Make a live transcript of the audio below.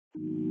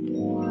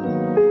Welcome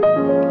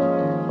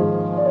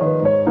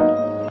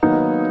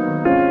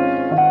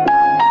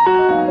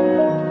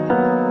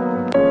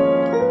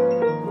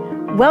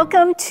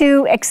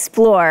to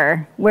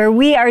eXplore, where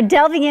we are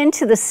delving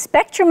into the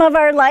spectrum of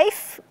our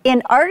life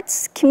in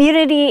arts,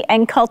 community,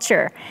 and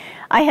culture.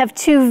 I have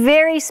two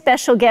very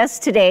special guests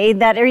today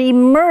that are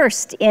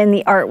immersed in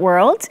the art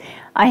world.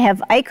 I have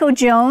Eiko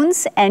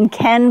Jones and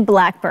Ken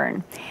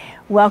Blackburn.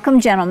 Welcome,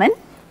 gentlemen.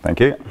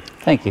 Thank you.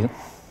 Thank you.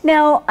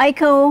 Now,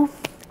 Eiko,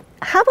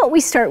 how about we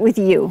start with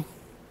you?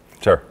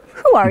 Sure.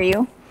 Who are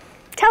you?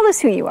 Tell us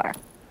who you are.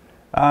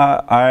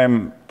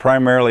 I'm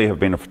primarily have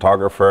been a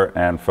photographer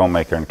and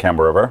filmmaker in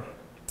Campbell River.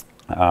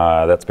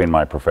 That's been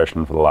my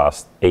profession for the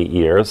last 8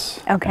 years.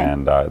 Okay.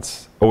 And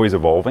it's always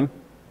evolving.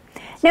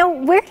 Now,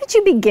 where did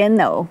you begin,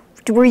 though?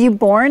 Were you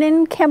born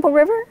in Campbell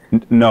River?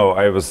 No,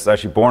 I was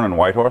actually born in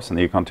Whitehorse in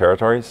the Yukon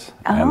Territories.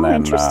 Oh, and then,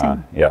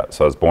 interesting. Yeah,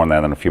 so I was born there,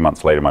 and then a few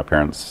months later my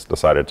parents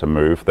decided to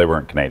move. They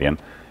weren't Canadian.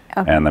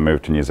 Okay. And they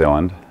moved to New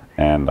Zealand,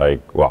 and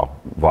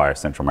via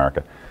Central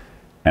America.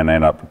 And I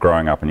ended up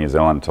growing up in New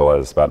Zealand until I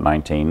was about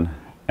 19.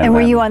 And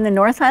were you on the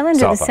North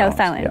Island or the South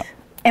Island? Island?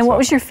 Yeah. And what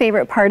was your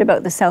favorite part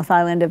about the South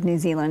Island of New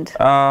Zealand?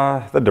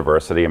 The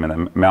diversity. I mean,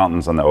 the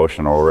mountains and the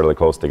ocean are all really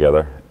close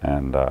together,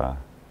 and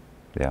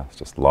yeah, it's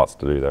just lots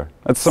to do there.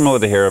 It's similar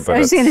to here, but I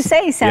was going to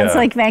say, sounds yeah.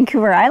 like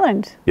Vancouver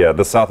Island. Yeah,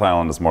 the South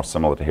Island is more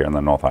similar to here, and the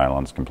North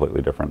Island is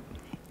completely different.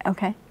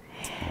 Okay.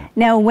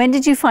 Now, when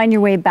did you find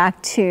your way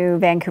back to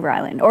Vancouver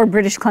Island, or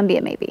British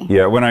Columbia, maybe?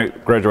 Yeah, when I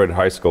graduated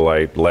high school,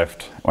 I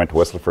went to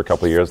Whistler for a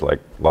couple of years, like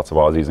lots of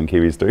Aussies and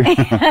Kiwis do,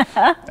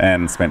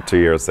 and spent 2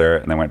 years there,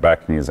 and then went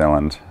back to New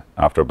Zealand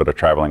after a bit of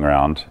traveling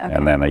around, Okay.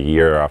 and then a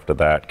year after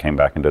that, came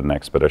back and did an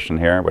expedition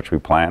here, which we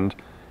planned,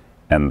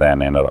 and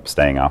then ended up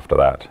staying after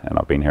that, and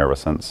I've been here ever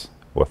since,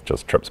 with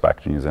just trips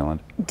back to New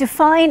Zealand.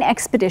 Define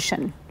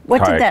expedition.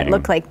 What did that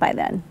look like by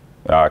then?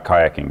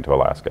 Kayaking to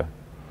Alaska.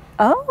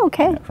 Oh,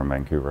 okay. Yeah, from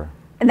Vancouver.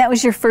 And that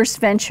was your first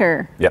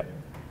venture? Yep.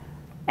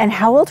 And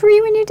how old were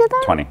you when you did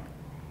that? 20.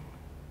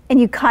 And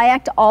you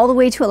kayaked all the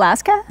way to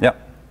Alaska? Yep.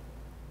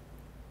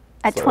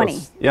 At So 20?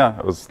 Yeah,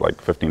 it was like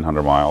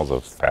 1,500 miles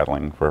of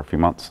paddling for a few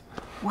months.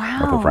 Wow.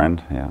 With a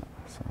friend, yeah.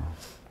 So.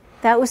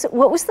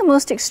 What was the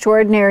most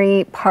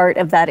extraordinary part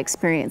of that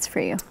experience for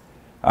you?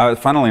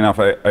 Funnily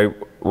enough,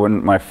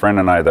 when my friend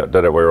and I that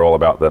did it, we were all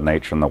about the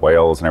nature and the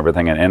whales and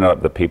everything, and ended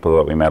up the people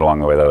that we met along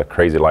the way, the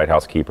crazy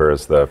lighthouse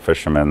keepers, the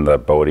fishermen, the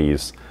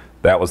boaties.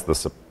 That was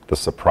the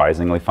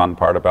surprisingly fun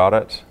part about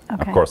it.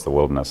 Okay. Of course, the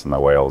wilderness and the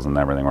whales and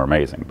everything were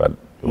amazing, but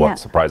what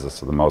surprised us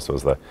the most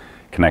was the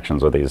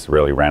connections with these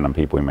really random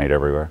people we made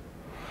everywhere.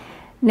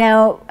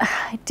 Now,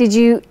 did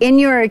you, in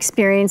your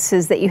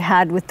experiences that you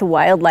had with the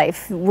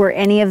wildlife, were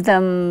any of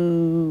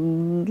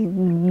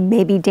them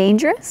maybe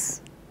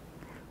dangerous?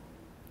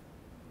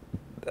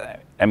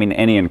 I mean,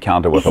 any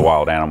encounter with a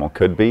wild animal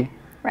could be.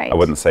 Right. I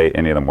wouldn't say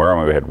any of them were. I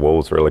mean, we had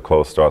wolves really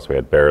close to us. We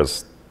had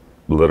bears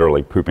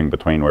literally pooping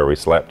between where we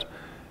slept.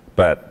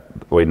 But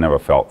we never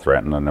felt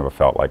threatened and never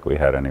felt like we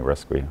had any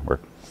risk. We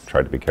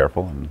tried to be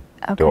careful and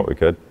do what we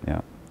could. Yeah.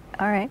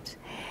 All right.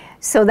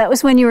 So that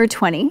was when you were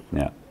 20.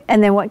 Yeah.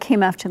 And then what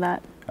came after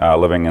that?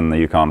 Living in the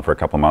Yukon for a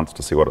couple of months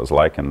to see what it was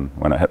like, and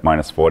when it hit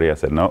minus 40, I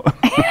said no.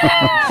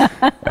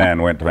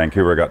 And went to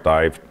Vancouver,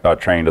 got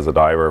trained as a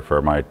diver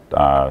for my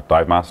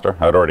dive master.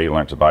 I'd already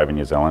learned to dive in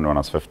New Zealand when I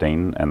was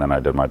 15, and then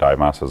I did my dive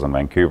masters in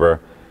Vancouver,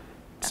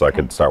 so I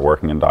could start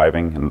working in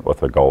diving, and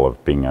with the goal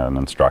of being an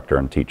instructor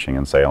and teaching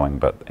and sailing,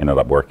 but ended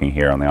up working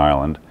here on the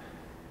island,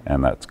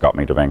 and that's got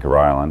me to Vancouver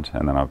Island,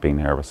 and then I've been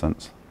here ever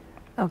since.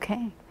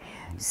 Okay.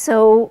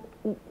 So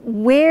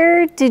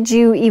where did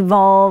you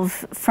evolve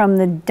from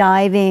the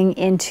diving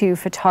into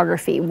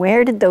photography?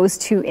 Where did those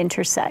two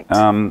intersect?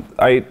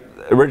 I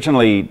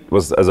originally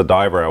was, as a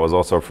diver, I was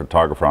also a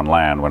photographer on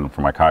land for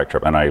my kayak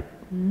trip, and I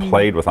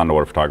played with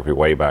underwater photography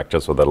way back,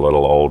 just with a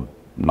little old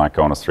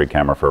Nikon S3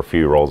 camera for a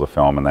few rolls of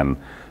film, and then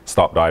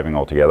stopped diving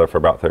altogether for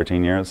about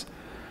 13 years.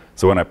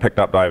 So when I picked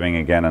up diving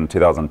again in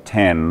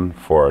 2010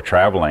 for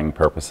traveling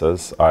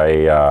purposes,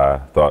 I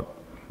thought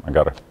I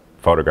got to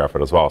photograph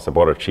it as well. So I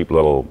bought a cheap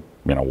little,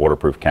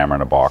 waterproof camera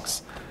in a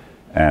box,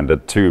 and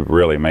did 2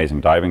 really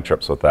amazing diving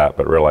trips with that,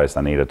 but realized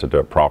I needed to do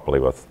it properly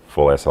with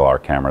full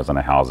SLR cameras and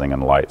a housing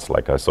and lights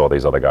like I saw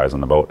these other guys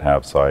on the boat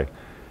have. So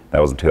that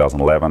was in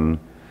 2011.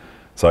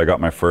 So I got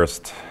my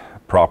first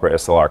proper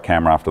SLR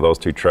camera after those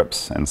 2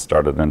 trips and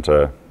started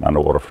into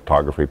underwater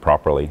photography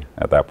properly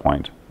at that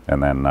point,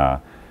 and then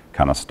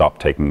kind of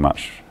stopped taking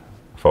much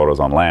photos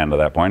on land at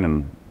that point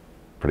and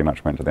pretty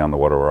much went to the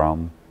underwater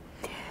realm.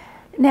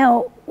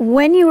 Now,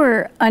 when you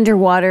were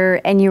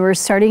underwater and you were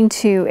starting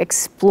to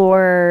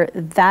explore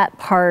that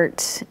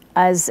part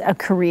as a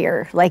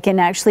career, like in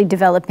actually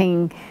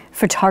developing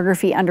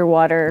photography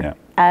underwater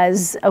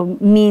as a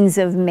means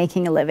of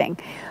making a living,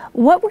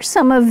 what were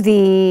some of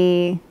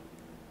the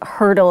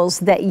hurdles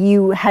that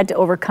you had to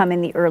overcome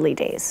in the early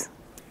days?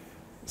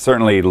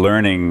 Certainly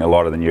learning a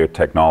lot of the new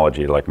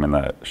technology, like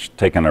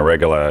taking a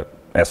regular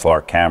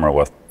SLR camera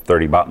with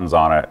 30 buttons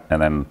on it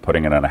and then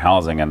putting it in a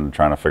housing and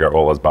trying to figure out what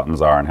all those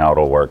buttons are and how it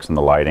all works and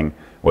the lighting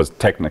was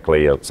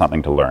technically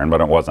something to learn,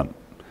 but it wasn't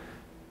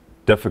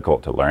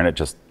difficult to learn. It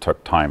just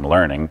took time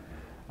learning.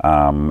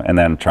 And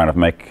then trying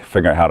to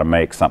figure out how to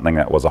make something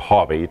that was a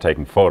hobby,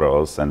 taking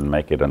photos, and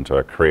make it into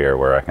a career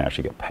where I can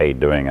actually get paid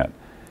doing it.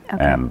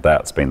 Okay. And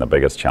that's been the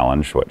biggest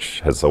challenge, which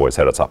has always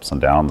had its ups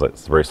and downs.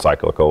 It's very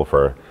cyclical.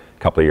 For a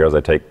couple of years,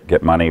 I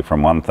get money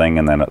from one thing,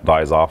 and then it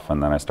dies off,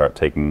 and then I start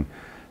taking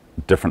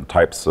doing different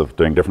types of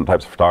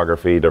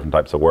photography, different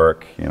types of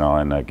work, you know,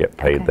 and I get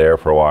paid there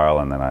for a while,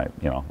 and then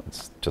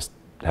it's just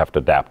have to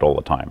adapt all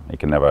the time. You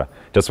can never,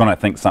 just when I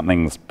think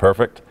something's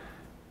perfect,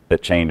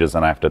 it changes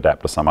and I have to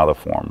adapt to some other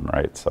form,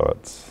 right? So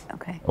it's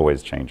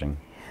always changing.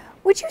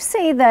 Would you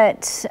say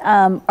that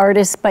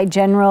artists by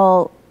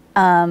general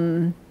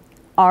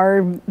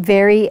are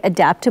very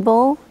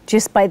adaptable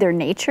just by their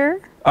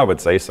nature? I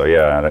would say so,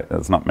 yeah.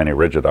 There's not many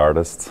rigid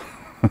artists.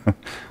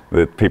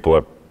 The people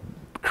that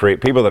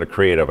are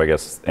creative, I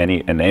guess,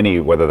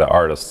 whether they're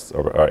artists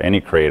or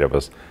any creative,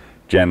 is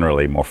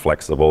generally more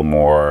flexible,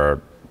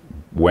 more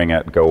wing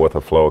it, go with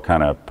the flow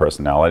kind of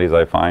personalities,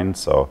 I find.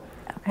 So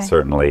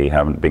certainly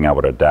being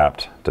able to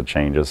adapt to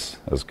changes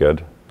is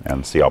good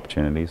and see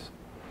opportunities.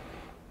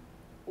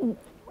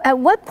 At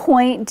what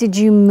point did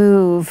you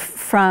move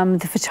from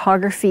the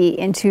photography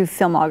into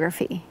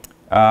filmography?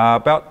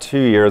 About 2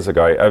 years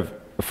ago.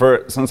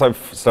 Since I've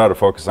started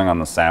focusing on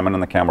the salmon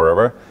in the Campbell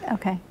River,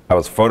 I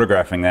was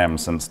photographing them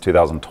since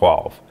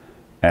 2012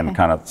 and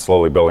kind of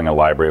slowly building a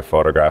library of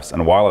photographs.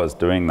 And while I was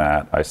doing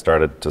that, I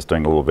started just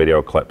doing little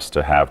video clips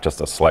to have just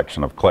a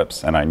selection of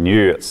clips. And I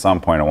knew at some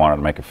point I wanted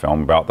to make a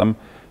film about them.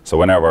 So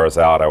whenever I was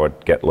out, I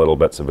would get little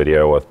bits of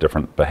video with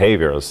different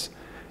behaviors.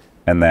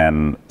 And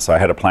then, so I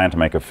had a plan to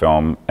make a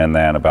film. And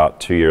then about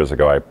 2 years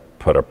ago, I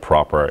put a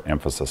proper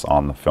emphasis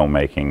on the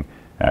filmmaking.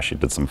 I actually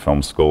did some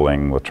film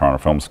schooling with Toronto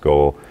Film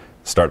School,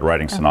 started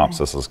writing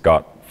synopsises,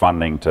 got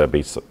funding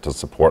to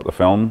support the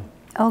film.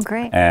 Oh,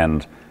 great.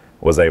 And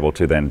was able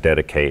to then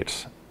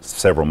dedicate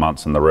several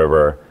months in the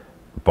river,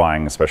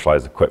 buying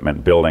specialized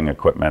equipment, building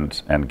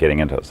equipment, and getting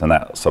into it. And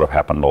that sort of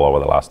happened all over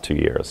the last 2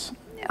 years.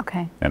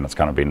 Okay. And it's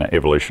kind of been an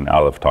evolution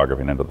out of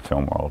photography and into the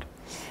film world.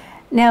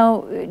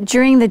 Now,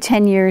 during the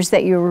 10 years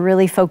that you were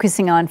really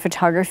focusing on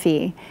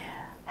photography,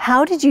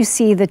 how did you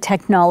see the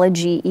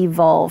technology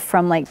evolve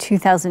from like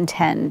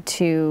 2010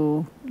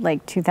 to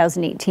like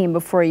 2018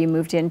 before you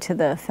moved into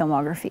the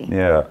filmography?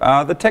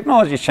 Yeah, the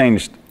technology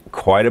changed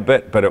quite a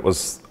bit, but it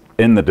was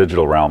in the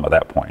digital realm at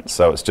that point.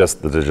 So it's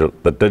just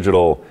the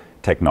digital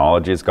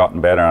technology has gotten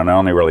better, and I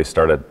only really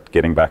started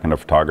getting back into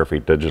photography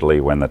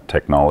digitally when the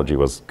technology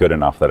was good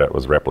enough that it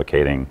was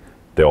replicating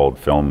the old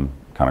film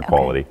kind of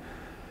quality.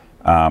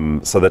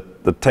 So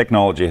the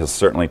technology has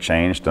certainly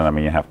changed, and I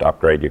mean, you have to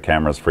upgrade your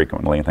cameras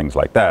frequently and things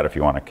like that if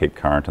you want to keep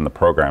current in the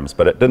programs,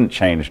 but it didn't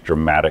change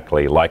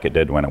dramatically like it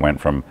did when it went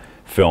from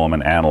film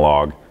and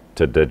analog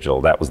to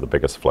digital. That was the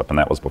biggest flip, and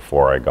that was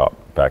before I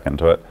got back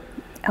into it.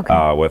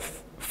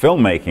 With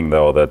filmmaking,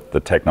 though, the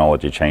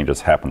technology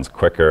changes happens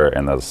quicker,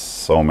 and there's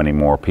so many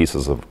more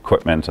pieces of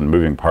equipment and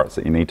moving parts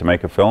that you need to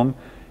make a film,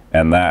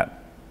 and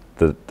that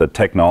the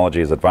technology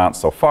has advanced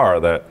so far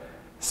that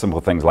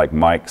simple things like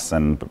mics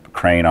and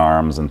crane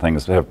arms and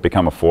things have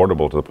become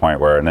affordable to the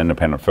point where an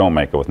independent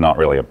filmmaker with not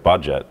really a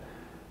budget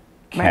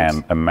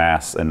can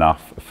amass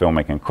enough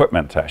filmmaking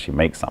equipment to actually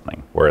make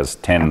something. Whereas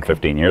 10,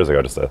 15 years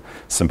ago, just a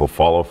simple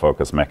follow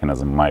focus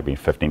mechanism might be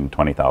 $15,000,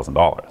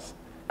 $20,000.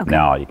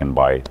 Now you can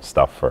buy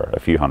stuff for a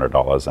few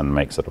 $100s and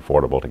makes it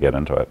affordable to get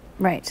into it.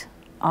 Right.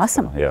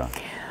 Awesome. So, yeah.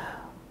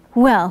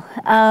 Well,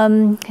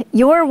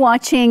 you're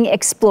watching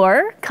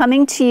eXplore,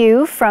 coming to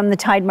you from the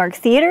Tidemark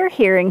Theatre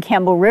here in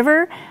Campbell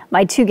River.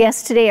 My two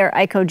guests today are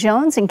Eiko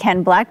Jones and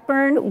Ken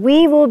Blackburn.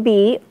 We will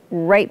be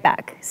right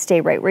back. Stay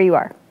right where you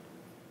are.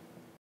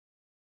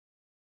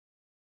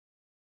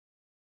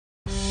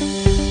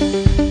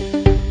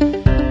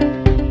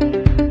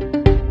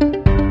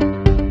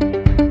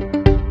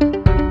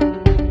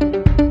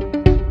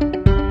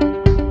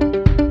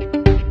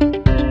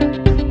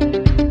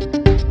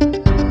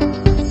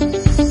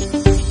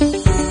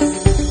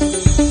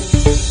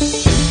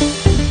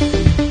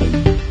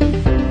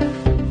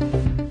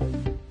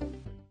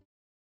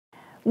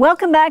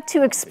 Welcome back to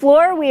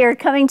eXplore. We are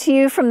coming to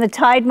you from the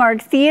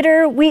Tidemark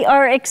Theatre. We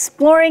are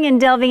exploring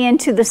and delving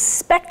into the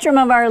spectrum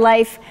of our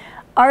life,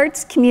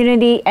 arts,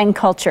 community, and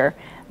culture.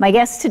 My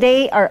guests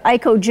today are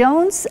Eiko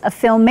Jones, a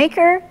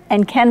filmmaker,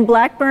 and Ken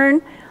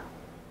Blackburn.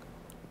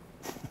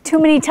 Too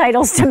many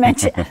titles to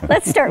mention.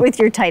 Let's start with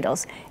your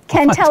titles.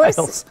 Ken, tell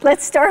us,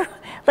 let's start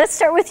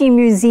with your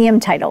museum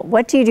title.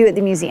 What do you do at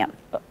the museum?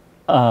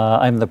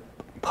 I'm the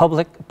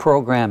public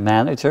program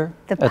manager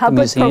at the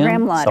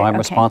museum, so I'm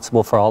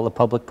responsible for all the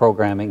public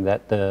programming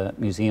that the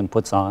museum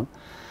puts on.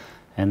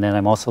 And then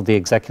I'm also the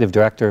executive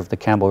director of the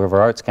Campbell River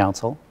Arts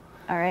Council.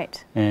 All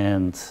right.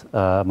 And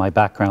my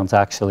background's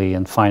actually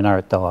in fine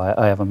art, though.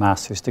 I have a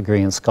master's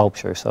degree in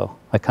sculpture, so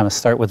I kind of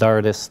start with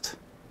artist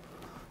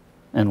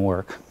and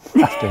work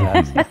after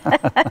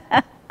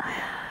that.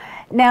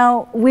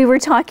 Now, we were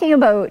talking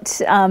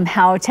about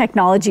how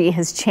technology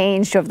has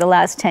changed over the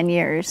last 10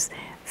 years.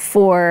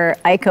 for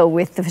Eiko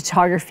with the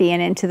photography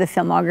and into the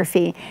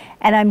filmography.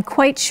 And I'm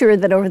quite sure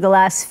that over the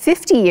last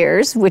 50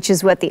 years, which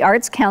is what the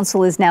Arts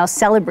Council is now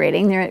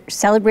celebrating, they're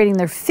celebrating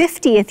their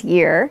 50th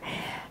year.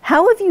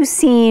 How have you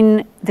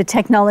seen the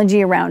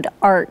technology around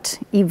art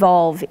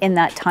evolve in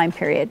that time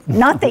period?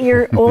 Not that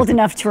you're old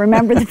enough to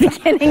remember the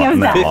beginning of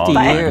that. 50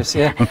 years,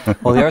 yeah.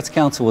 Well, the Arts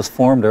Council was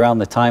formed around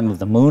the time of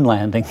the moon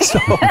landing, so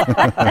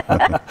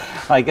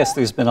I guess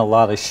there's been a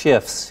lot of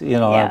shifts, you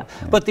know. Yeah.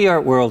 But the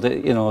art world,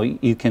 you know,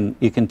 you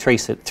can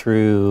trace it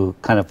through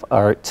kind of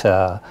art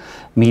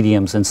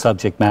mediums and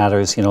subject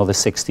matters. You know, the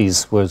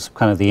 60s was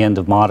kind of the end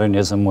of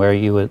modernism, where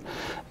you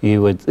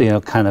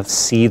would kind of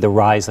see the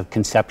rise of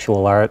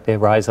conceptual art, the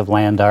rise of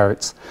land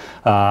arts,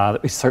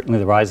 certainly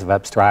the rise of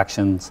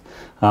abstractions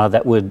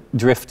that would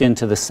drift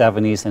into the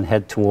 70s and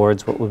head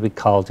towards what would be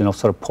called, you know,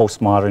 sort of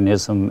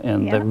postmodernism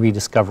and the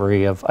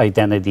rediscovery of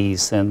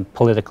identities and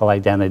political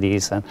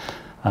identities and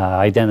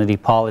identity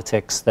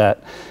politics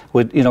that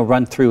would, you know,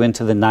 run through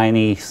into the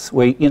 90s,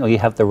 where, you know, you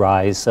have the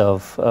rise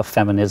of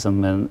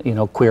feminism and, you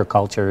know, queer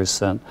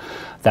cultures, and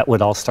that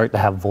would all start to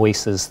have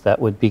voices that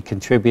would be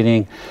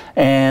contributing.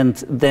 And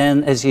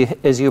then as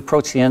you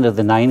approach the end of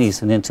the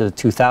 90s and into the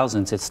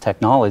 2000s, it's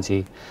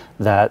technology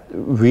that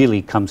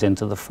really comes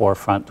into the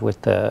forefront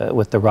with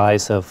the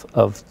rise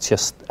of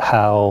just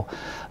how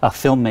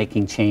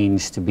filmmaking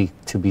changed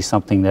to be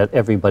something that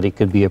everybody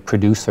could be a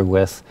producer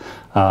with,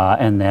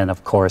 and then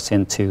of course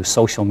into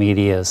social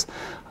medias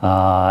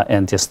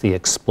and just the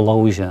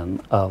explosion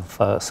of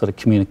sort of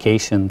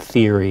communication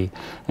theory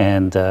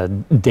and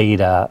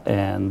data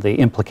and the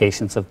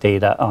implications of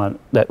data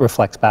that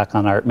reflects back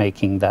on art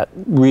making, that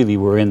really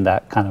we're in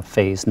that kind of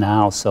phase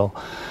now. So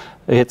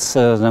it's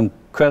an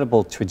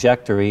incredible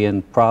trajectory,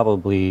 and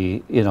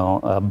probably, you know,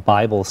 a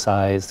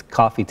Bible-sized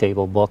coffee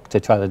table book to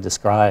try to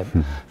describe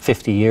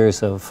 50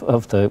 years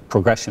of the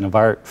progression of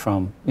art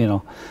from, you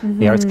know,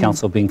 the Arts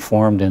Council being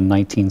formed in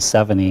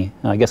 1970.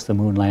 I guess the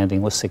moon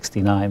landing was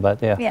 69,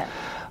 but yeah.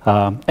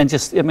 And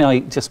just, I mean, I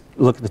just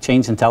look at the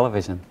change in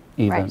television,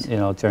 even, you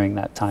know, during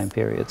that time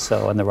period.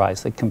 So, and the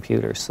rise of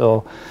computers.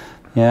 So,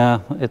 yeah,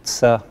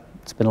 it's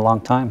been a long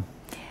time.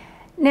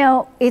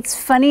 Now,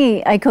 it's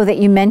funny, Eiko, that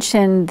you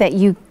mentioned that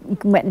you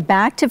went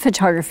back to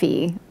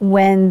photography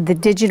when the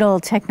digital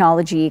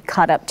technology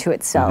caught up to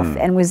itself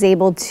and was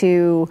able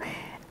to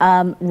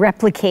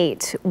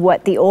replicate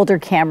what the older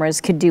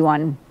cameras could do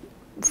on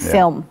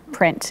film,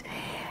 print.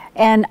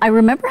 And I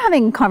remember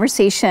having a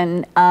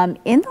conversation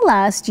in the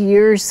last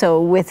year or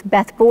so with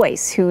Beth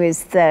Boyce, who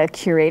is the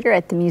curator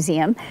at the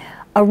museum,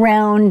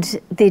 around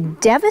the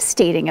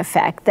devastating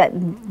effect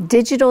that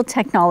digital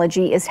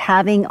technology is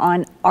having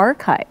on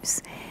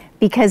archives,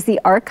 because the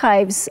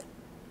archives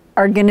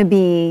are going to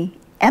be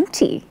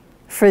empty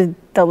for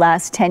the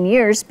last 10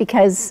 years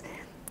because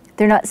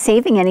they're not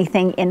saving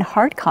anything in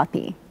hard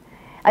copy.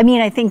 I mean,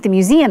 I think the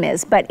museum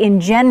is, but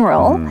in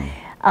general,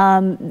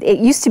 it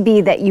used to be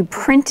that you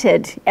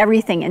printed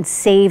everything and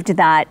saved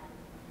that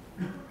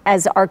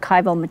as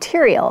archival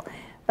material.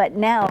 But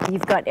now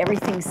you've got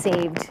everything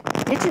saved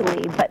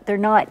digitally, but they're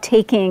not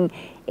taking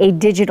a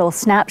digital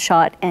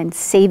snapshot and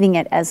saving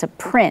it as a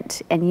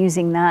print and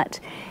using that.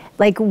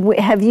 Like,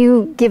 have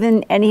you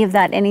given any of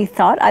that any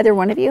thought? Either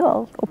one of you?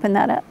 I'll open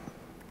that up.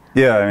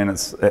 Yeah, I mean,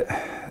 it's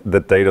the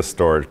data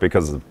storage,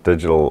 because of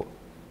digital,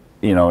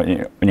 you know,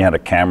 when you had a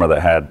camera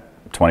that had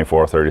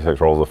 24,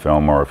 36 rolls of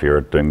film, or if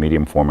you're doing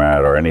medium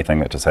format or anything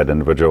that just had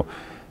individual,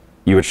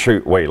 you would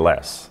shoot way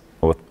less.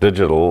 With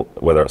digital,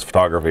 whether it's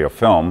photography or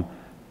film,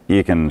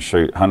 you can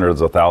shoot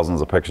hundreds of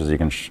thousands of pictures.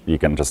 You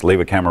can just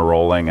leave a camera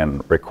rolling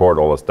and record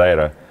all this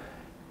data.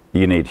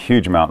 You need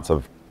huge amounts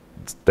of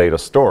data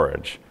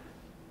storage,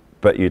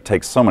 but you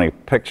take so many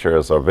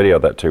pictures or video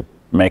that to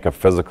make a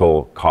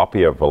physical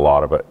copy of a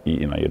lot of it,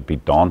 you know, it'd be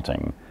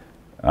daunting.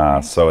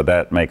 So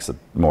that makes it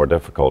more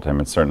difficult. I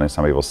mean, certainly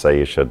some people say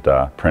you should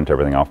print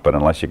everything off, but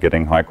unless you're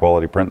getting high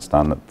quality prints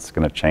done, that's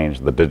going to change.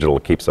 The digital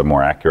keeps a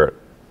more accurate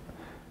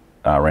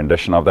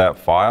rendition of that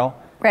file.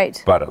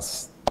 Right. But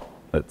it's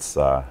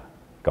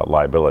got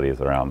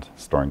liabilities around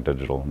storing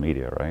digital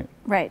media, right?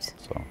 Right.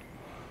 So.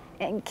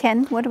 And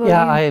Ken, what about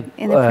you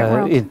in the print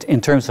world?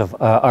 In terms of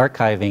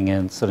archiving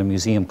and sort of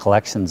museum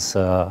collections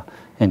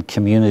and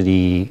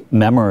community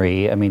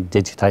memory, I mean,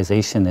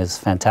 digitization is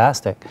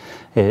fantastic.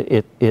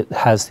 It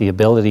has the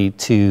ability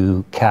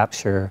to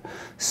capture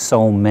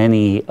so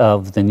many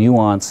of the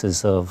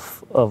nuances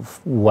of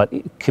what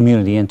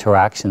community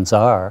interactions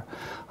are.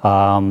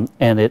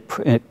 And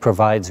it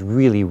provides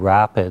really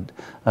rapid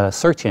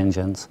search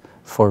engines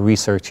for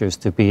researchers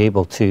to be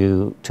able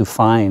to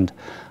find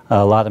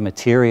a lot of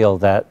material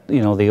that,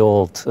 you know, the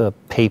old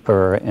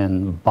paper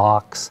and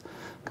box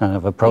kind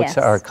of approach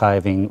to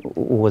archiving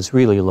was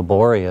really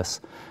laborious.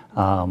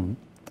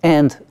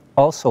 And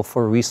also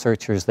for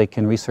researchers, they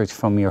can research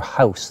from your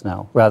house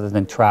now rather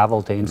than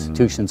travel to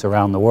institutions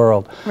around the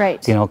world.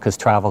 Right. You know, because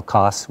travel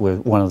costs were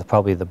one of the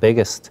probably the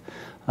biggest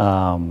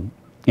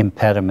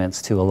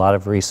impediments to a lot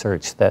of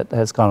research that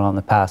has gone on in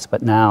the past,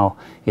 but now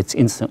it's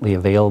instantly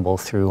available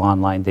through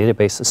online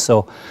databases.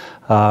 So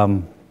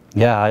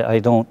Yeah, I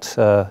don't,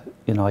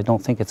 you know, I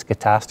don't think it's a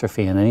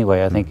catastrophe in any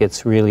way. I think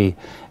it's really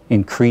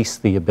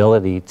increased the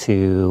ability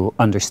to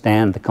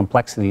understand the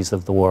complexities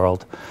of the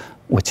world,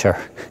 which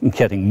are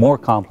getting more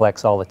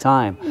complex all the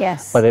time.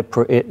 Yes. But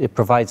it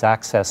provides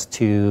access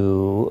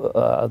to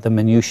the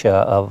minutiae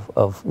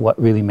of what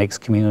really makes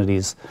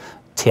communities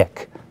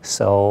tick.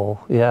 So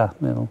yeah,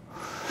 you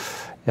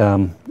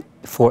know,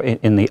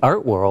 in the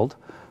art world,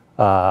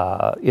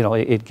 you know,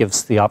 it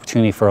gives the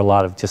opportunity for a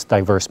lot of just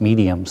diverse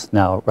mediums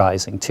now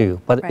rising too.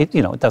 But right.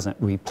 you know, it doesn't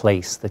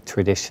replace the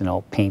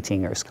traditional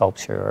painting or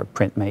sculpture or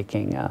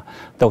printmaking.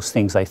 Those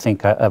things, I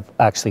think, have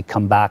actually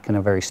come back in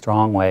a very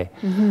strong way.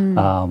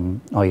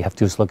 Mm-hmm. All you have to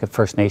do is look at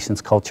First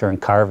Nations culture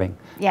and carving.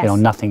 Yes. You know,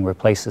 nothing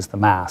replaces the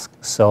mask.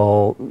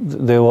 So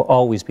there will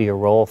always be a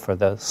role for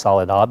the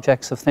solid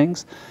objects of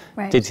things.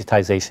 Right.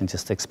 Digitization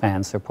just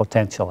expands their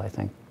potential, I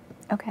think.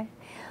 Okay.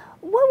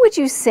 What would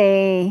you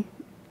say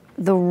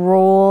the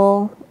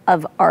role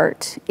of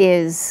art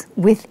is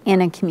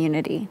within a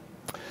community?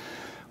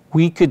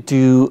 We could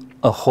do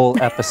a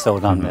whole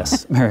episode on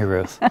this, Mary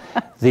Ruth.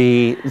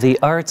 The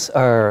arts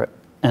are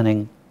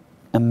an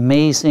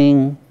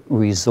amazing,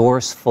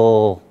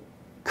 resourceful,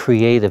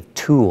 creative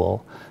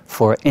tool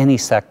for any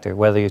sector,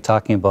 whether you're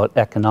talking about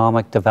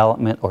economic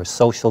development or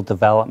social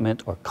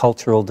development or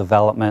cultural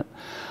development,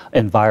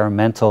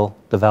 environmental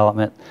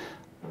development.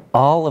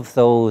 All of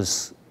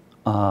those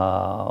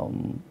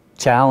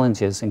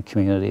challenges in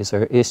communities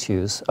or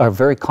issues are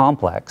very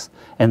complex,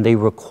 and they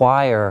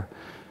require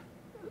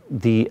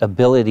the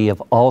ability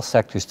of all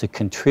sectors to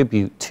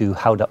contribute to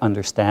how to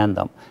understand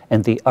them.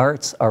 And the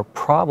arts are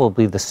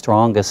probably the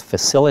strongest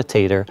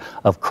facilitator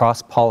of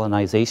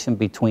cross-pollination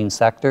between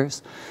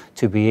sectors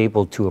to be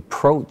able to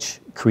approach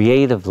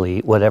creatively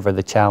whatever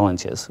the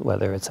challenge is,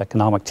 whether it's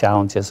economic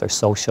challenges or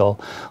social,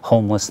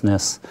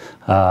 homelessness,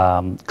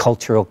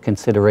 cultural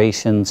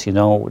considerations, you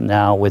know,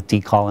 now with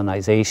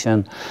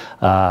decolonization,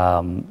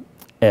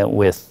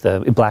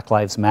 with Black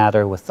Lives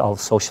Matter, with all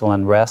social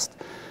unrest.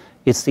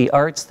 It's the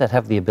arts that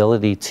have the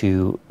ability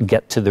to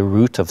get to the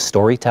root of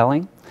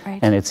storytelling. Right.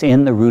 And it's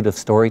in the root of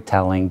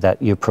storytelling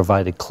that you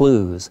provided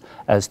clues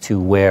as to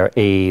where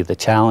A, the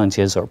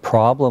challenges or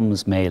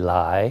problems may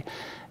lie,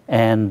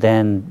 and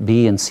then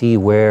B and C,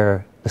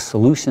 where the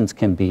solutions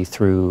can be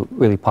through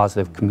really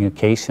positive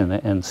communication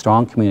and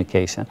strong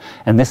communication.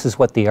 And this is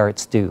what the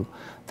arts do.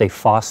 They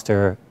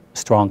foster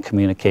strong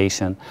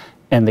communication,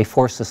 and they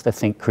force us to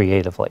think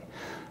creatively.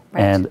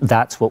 Right. And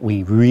that's what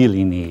we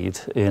really need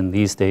in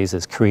these days,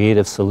 is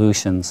creative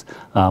solutions,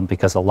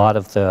 because a lot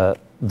of the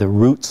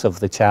roots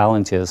of the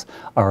challenges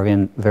are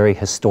in very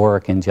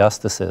historic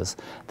injustices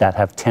that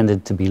have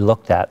tended to be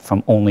looked at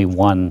from only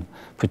one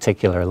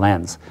particular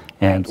lens.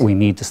 And right. we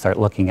need to start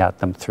looking at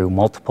them through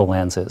multiple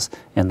lenses,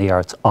 and the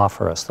arts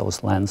offer us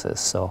those lenses.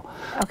 So,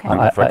 okay.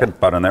 If I could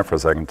butt in there for a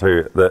second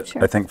too, that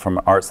sure. I think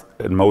from arts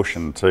in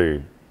motion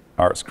too,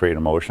 arts create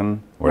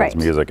emotion, whether right.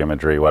 it's music,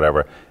 imagery,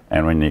 whatever.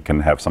 And when you can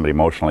have somebody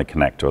emotionally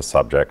connect to a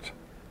subject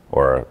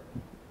or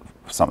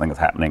something that's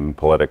happening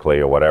politically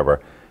or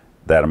whatever,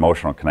 that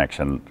emotional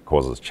connection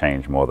causes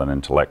change more than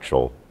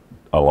intellectual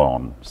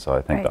alone. So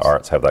I think right. the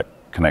arts have that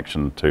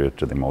connection to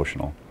the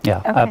emotional. Yeah,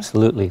 okay.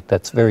 Absolutely.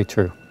 That's very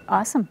true.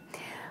 Awesome.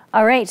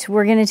 All right,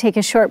 we're going to take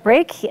a short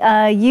break.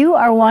 You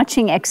are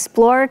watching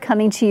eXplore,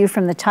 coming to you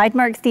from the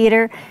Tidemark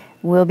Theatre.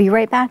 We'll be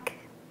right back.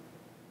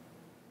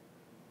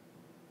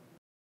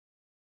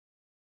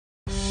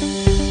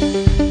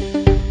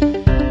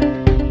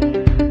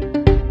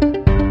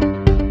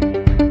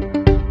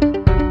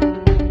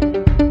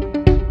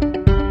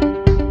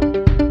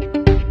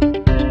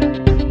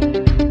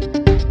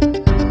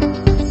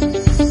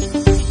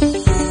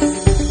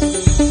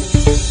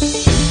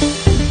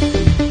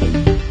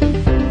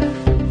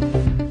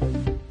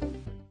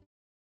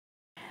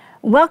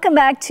 Welcome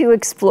back to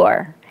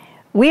eXplore.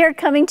 We are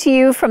coming to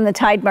you from the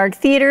Tidemark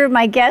Theatre.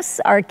 My guests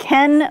are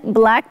Ken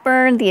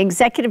Blackburn, the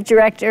Executive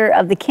Director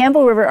of the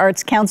Campbell River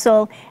Arts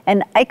Council,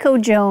 and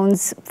Eiko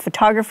Jones,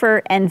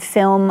 photographer and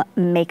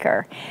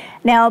filmmaker.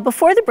 Now,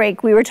 before the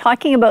break, we were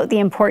talking about the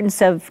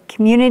importance of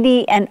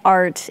community and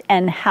art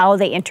and how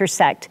they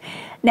intersect.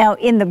 Now,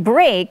 in the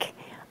break,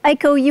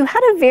 Eiko, you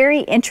had a very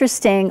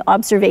interesting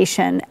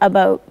observation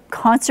about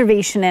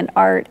conservation and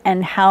art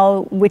and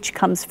which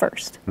comes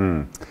first.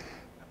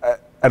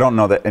 I don't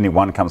know that any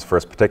one comes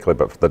first particularly,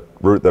 but the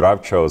route that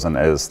I've chosen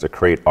is to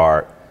create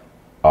art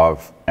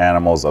of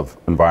animals, of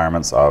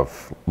environments,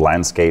 of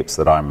landscapes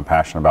that I'm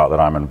passionate about, that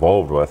I'm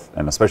involved with,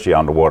 and especially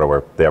underwater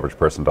where the average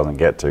person doesn't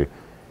get to,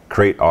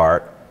 create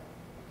art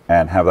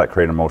and have that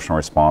create an emotional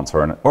response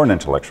or an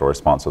intellectual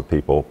response with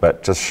people,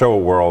 but just show a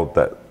world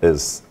that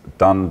is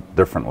done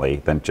differently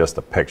than just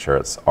a picture.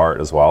 It's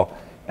art as well.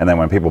 And then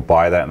when people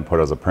buy that and put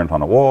it as a print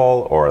on a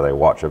wall, or they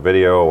watch a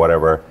video or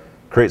whatever,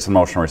 creates an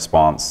emotional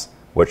response,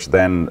 which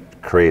then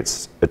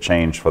creates a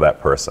change for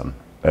that person.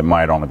 It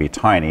might only be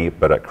tiny,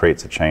 but it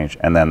creates a change,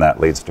 and then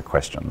that leads to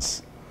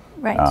questions.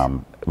 Right.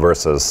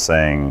 Versus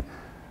saying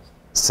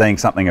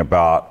something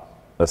about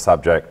the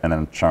subject and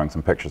then showing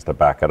some pictures to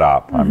back it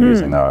up. I'm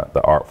using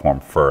the art form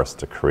first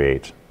to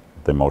create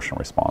the emotional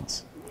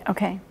response.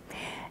 Okay.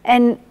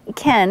 And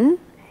Ken,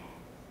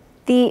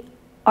 the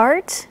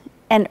Art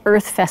and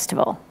Earth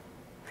Festival,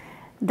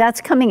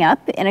 that's coming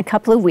up in a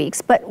couple of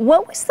weeks, but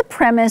what was the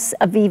premise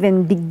of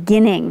even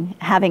beginning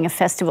having a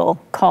festival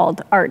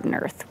called Art and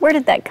Earth? Where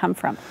did that come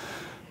from?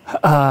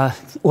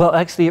 Well,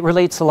 actually, it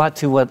relates a lot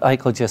to what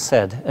Eiko just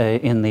said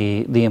in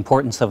the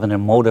importance of an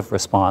emotive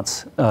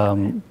response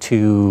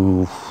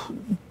to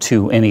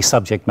any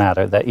subject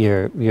matter that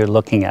you're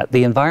looking at.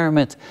 The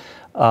environment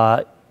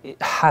it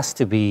has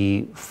to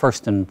be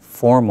first and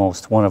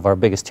foremost one of our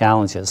biggest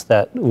challenges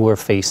that we're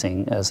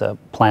facing as a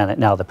planet.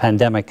 Now, the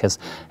pandemic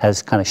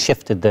has kind of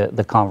shifted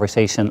the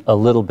conversation a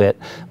little bit,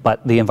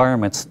 but the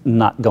environment's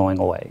not going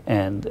away,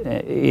 and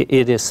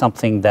it is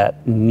something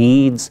that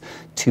needs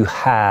to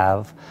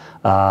have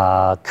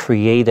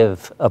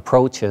creative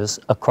approaches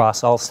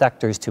across all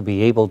sectors to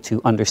be able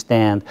to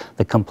understand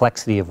the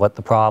complexity of what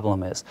the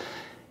problem is.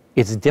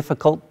 It's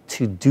difficult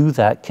to do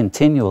that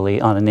continually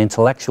on an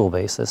intellectual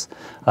basis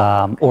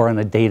or on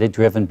a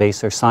data-driven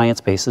basis or science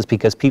basis,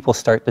 because people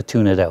start to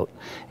tune it out.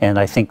 And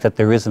I think that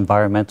there is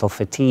environmental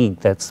fatigue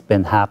that's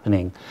been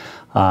happening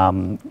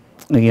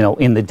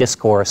in the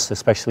discourse,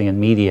 especially in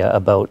media,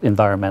 about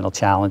environmental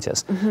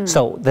challenges. Mm-hmm.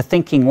 So the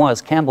thinking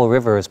was Campbell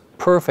River is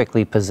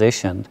perfectly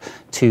positioned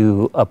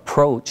to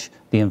approach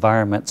the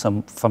environment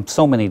from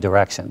so many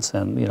directions,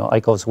 and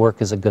Eiko's work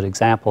is a good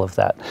example of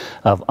that,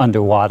 of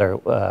underwater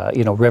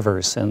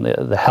rivers and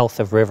the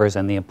health of rivers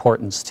and the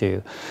importance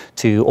to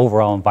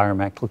overall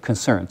environmental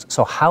concerns.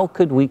 So how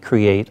could we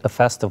create a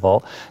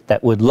festival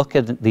that would look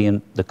at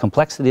the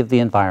complexity of the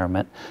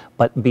environment,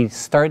 but be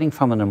starting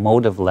from an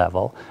emotive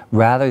level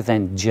rather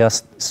than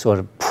just sort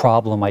of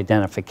problem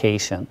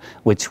identification,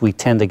 which we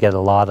tend to get a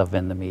lot of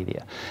in the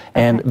media.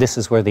 And this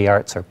is where the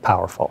arts are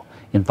powerful.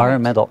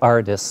 Environmental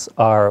artists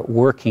are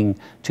working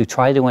to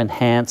try to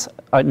enhance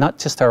not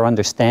just our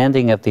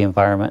understanding of the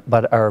environment,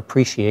 but our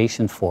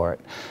appreciation for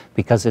it.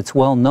 Because it's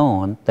well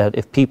known that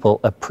if people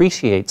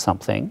appreciate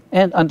something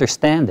and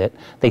understand it,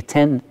 they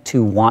tend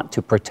to want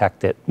to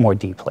protect it more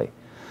deeply.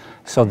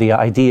 So the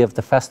idea of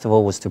the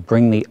festival was to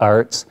bring the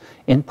arts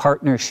in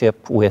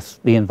partnership with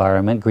the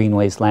environment,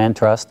 Greenways Land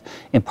Trust,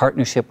 in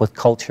partnership with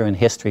culture and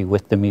history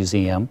with the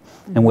museum,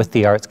 and with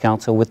the Arts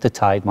Council, with the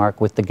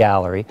Tidemark, with the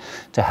gallery,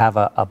 to have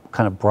a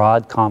kind of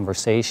broad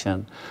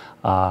conversation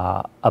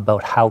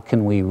about how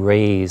can we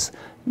raise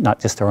not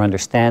just our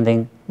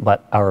understanding,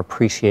 but our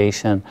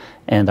appreciation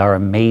and our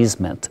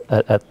amazement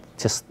at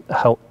just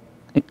how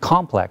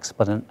complex,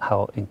 but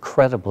how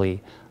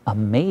incredibly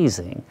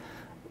amazing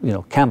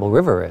Campbell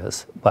River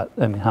is, but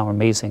I mean how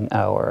amazing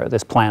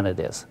this planet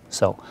is.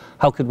 So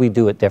how could we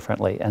do it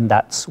differently? And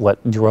that's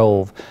what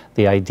drove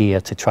the idea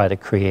to try to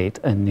create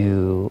a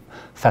new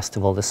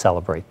festival to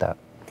celebrate that.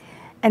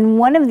 And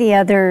one of the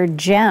other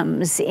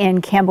gems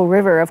in Campbell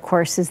River, of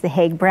course, is the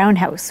Haig Brown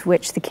House,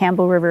 which the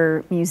Campbell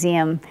River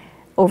Museum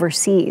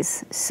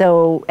oversees.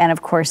 So, and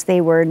of course they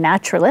were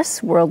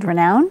naturalists, world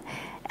renowned.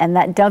 And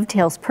that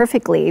dovetails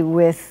perfectly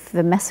with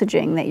the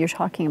messaging that you're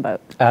talking about.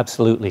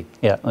 Absolutely,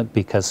 yeah,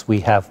 because we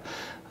have,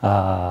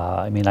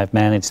 I've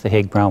managed the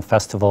Haig Brown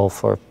Festival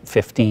for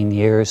 15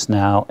 years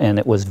now, and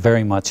it was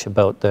very much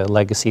about the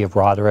legacy of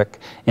Roderick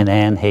and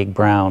Anne Haig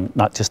Brown,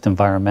 not just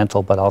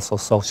environmental, but also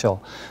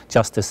social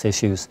justice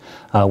issues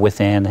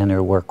with Anne and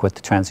her work with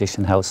the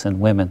Transition House and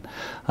Women.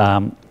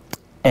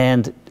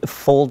 And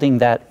folding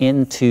that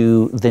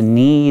into the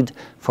need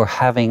for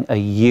having a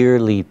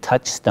yearly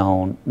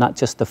touchstone, not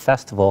just a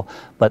festival,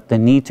 but the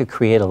need to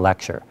create a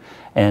lecture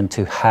and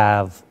to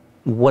have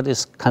what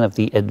is kind of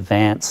the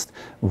advanced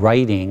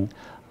writing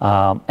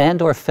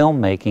and or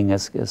filmmaking,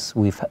 as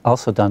we've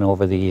also done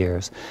over the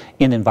years,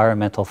 in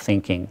environmental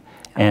thinking.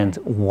 And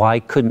why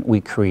couldn't we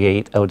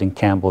create out in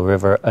Campbell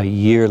River a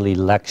yearly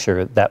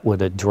lecture that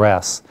would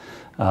address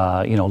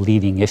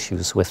leading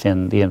issues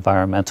within the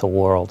environmental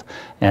world,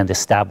 and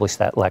establish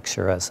that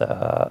lecture as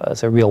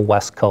a real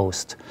West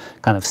Coast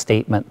kind of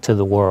statement to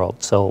the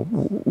world. So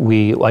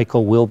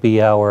Eiko will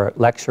be our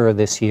lecturer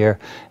this year,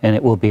 and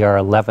it will be our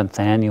 11th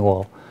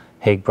annual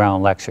Haig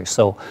Brown lecture.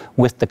 So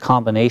with the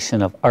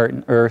combination of Art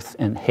and Earth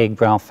and Haig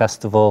Brown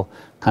Festival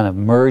kind of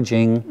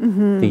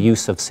merging the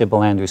use of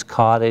Sybil Andrews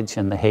Cottage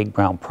and the Haig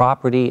Brown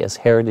property as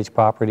heritage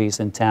properties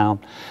in town,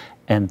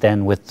 and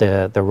then with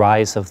the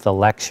rise of the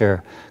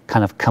lecture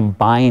kind of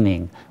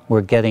combining,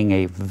 we're getting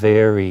a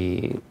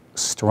very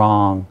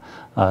strong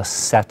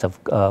set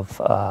of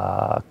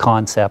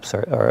concepts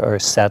or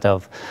set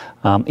of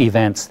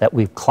events that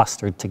we've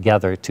clustered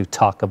together to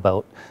talk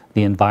about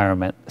the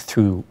environment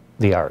through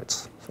the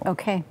arts. So.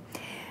 Okay.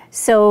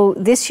 So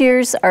this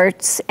year's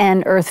Arts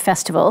and Earth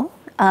Festival,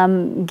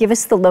 give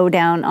us the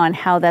lowdown on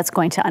how that's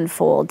going to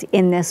unfold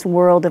in this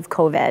world of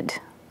COVID.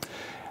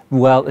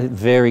 Well,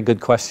 very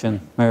good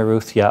question, Mary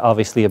Ruth. Yeah,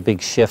 obviously a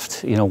big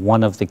shift.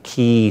 One of the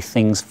key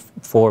things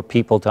for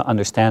people to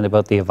understand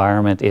about the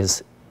environment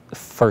is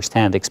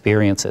firsthand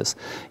experiences.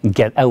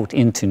 Get out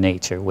into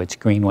nature, which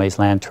Greenways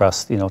Land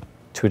Trust,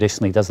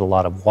 traditionally does a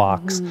lot of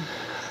walks.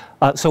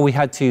 So we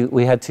had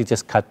to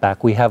just cut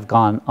back. We have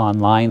gone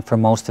online for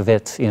most of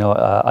it. You know,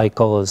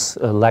 Eiko's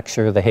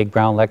lecture, the Haig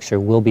Brown lecture,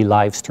 will be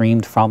live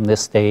streamed from this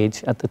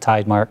stage at the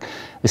Tidemark.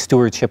 The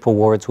Stewardship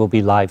Awards will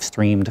be live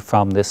streamed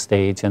from this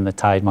stage in the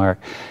Tidemark,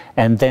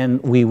 and then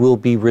we will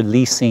be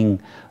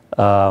releasing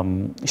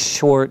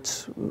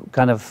short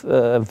kind of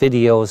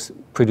videos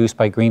produced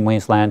by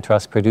Greenways Land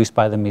Trust, produced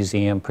by the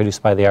museum,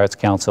 produced by the Arts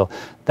Council,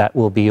 that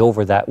will be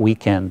over that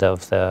weekend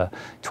of the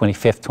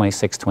 25th,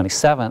 26th,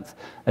 27th,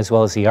 as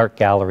well as the art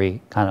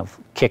gallery kind of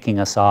kicking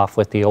us off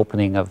with the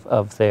opening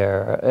of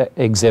their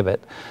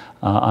exhibit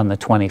on the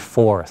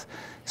 24th.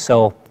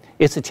 So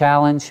it's a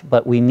challenge,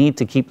 but we need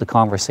to keep the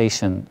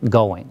conversation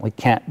going. We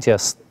can't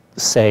just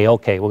say,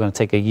 okay, we're going to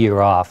take a year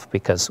off,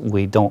 because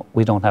we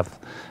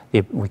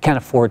can't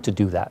afford to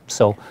do that.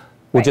 So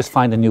we'll just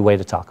find a new way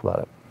to talk about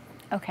it.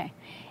 Okay.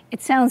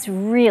 It sounds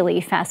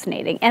really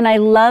fascinating. And I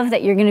love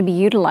that you're going to be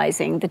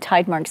utilizing the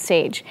Tidemark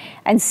stage.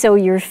 And so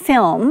your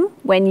film,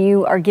 when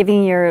you are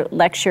giving your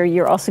lecture,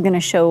 you're also going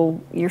to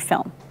show your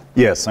film.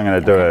 Yes, I'm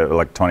going to do a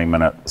like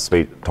 20-minute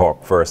speech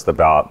talk first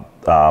about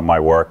my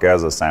work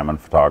as a salmon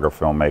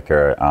photographer,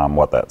 filmmaker,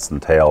 what that's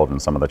entailed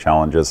and some of the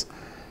challenges.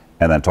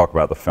 And then talk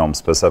about the film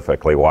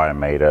specifically, why I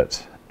made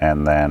it.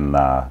 And then,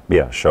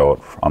 yeah, show it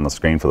on the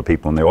screen for the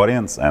people in the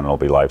audience, and it'll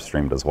be live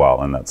streamed as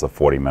well. And that's a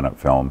 40-minute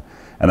film.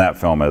 And that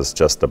film is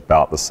just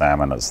about the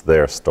salmon. It's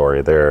their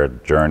story, their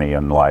journey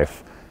in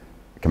life,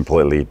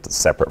 completely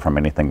separate from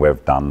anything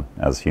we've done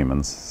as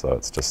humans. So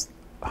it's just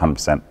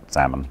 100%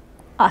 salmon.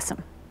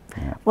 Awesome.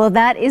 Yeah. Well,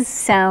 that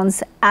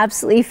sounds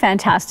absolutely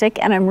fantastic,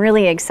 and I'm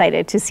really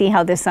excited to see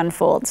how this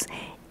unfolds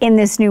in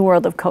this new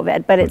world of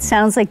COVID. But it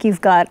sounds like you've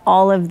got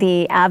all of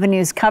the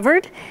avenues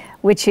covered,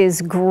 which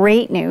is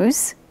great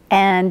news.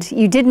 And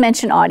you did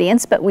mention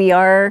audience, but we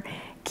are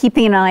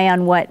keeping an eye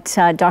on what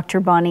Dr.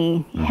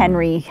 Bonnie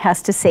Henry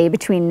has to say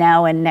between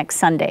now and next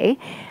Sunday.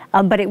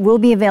 But it will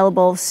be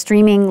available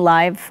streaming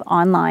live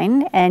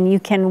online, and you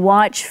can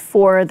watch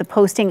for the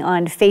posting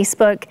on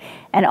Facebook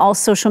and all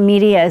social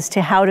media as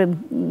to how to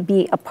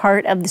be a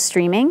part of the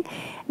streaming.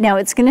 Now,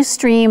 it's going to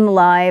stream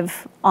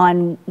live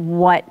on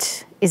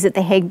what? Is it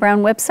the Haig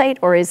Brown website,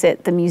 or is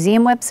it the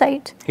museum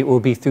website? It will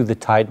be through the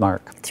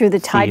Tidemark. Through the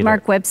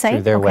Tidemark website?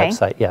 Through their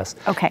website, yes.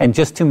 Okay. And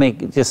just to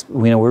make,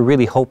 we're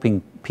really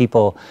hoping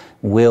people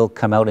will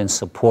come out and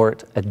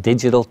support a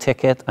digital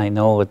ticket. I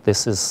know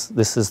this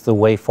is the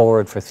way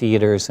forward for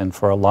theaters and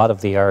for a lot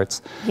of the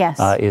arts. Yes.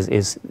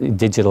 Is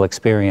digital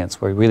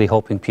experience. We're really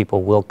hoping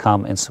people will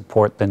come and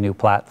support the new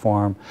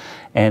platform.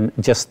 And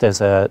just as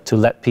to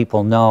let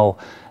people know,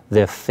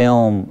 the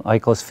film,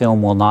 Eiko's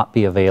film, will not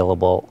be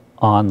available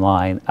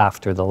online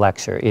after the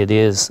lecture. It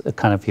is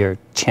kind of your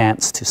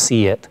chance to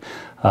see it,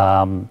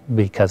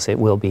 because it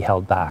will be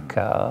held back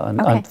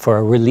for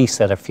a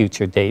release at a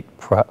future date,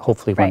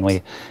 hopefully when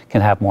we can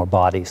have more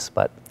bodies.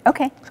 But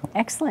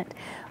excellent.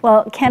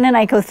 Well, Ken and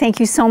Eiko, thank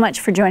you so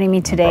much for joining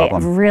me today. No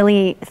I've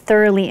really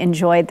thoroughly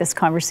enjoyed this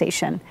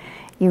conversation.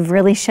 You've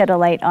really shed a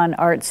light on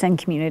arts and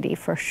community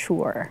for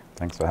sure.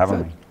 Thanks for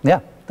having me.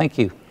 Yeah, thank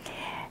you.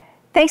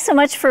 Thanks so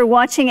much for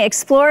watching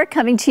eXplore,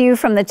 coming to you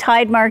from the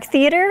Tidemark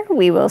Theatre.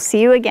 We will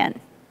see you again.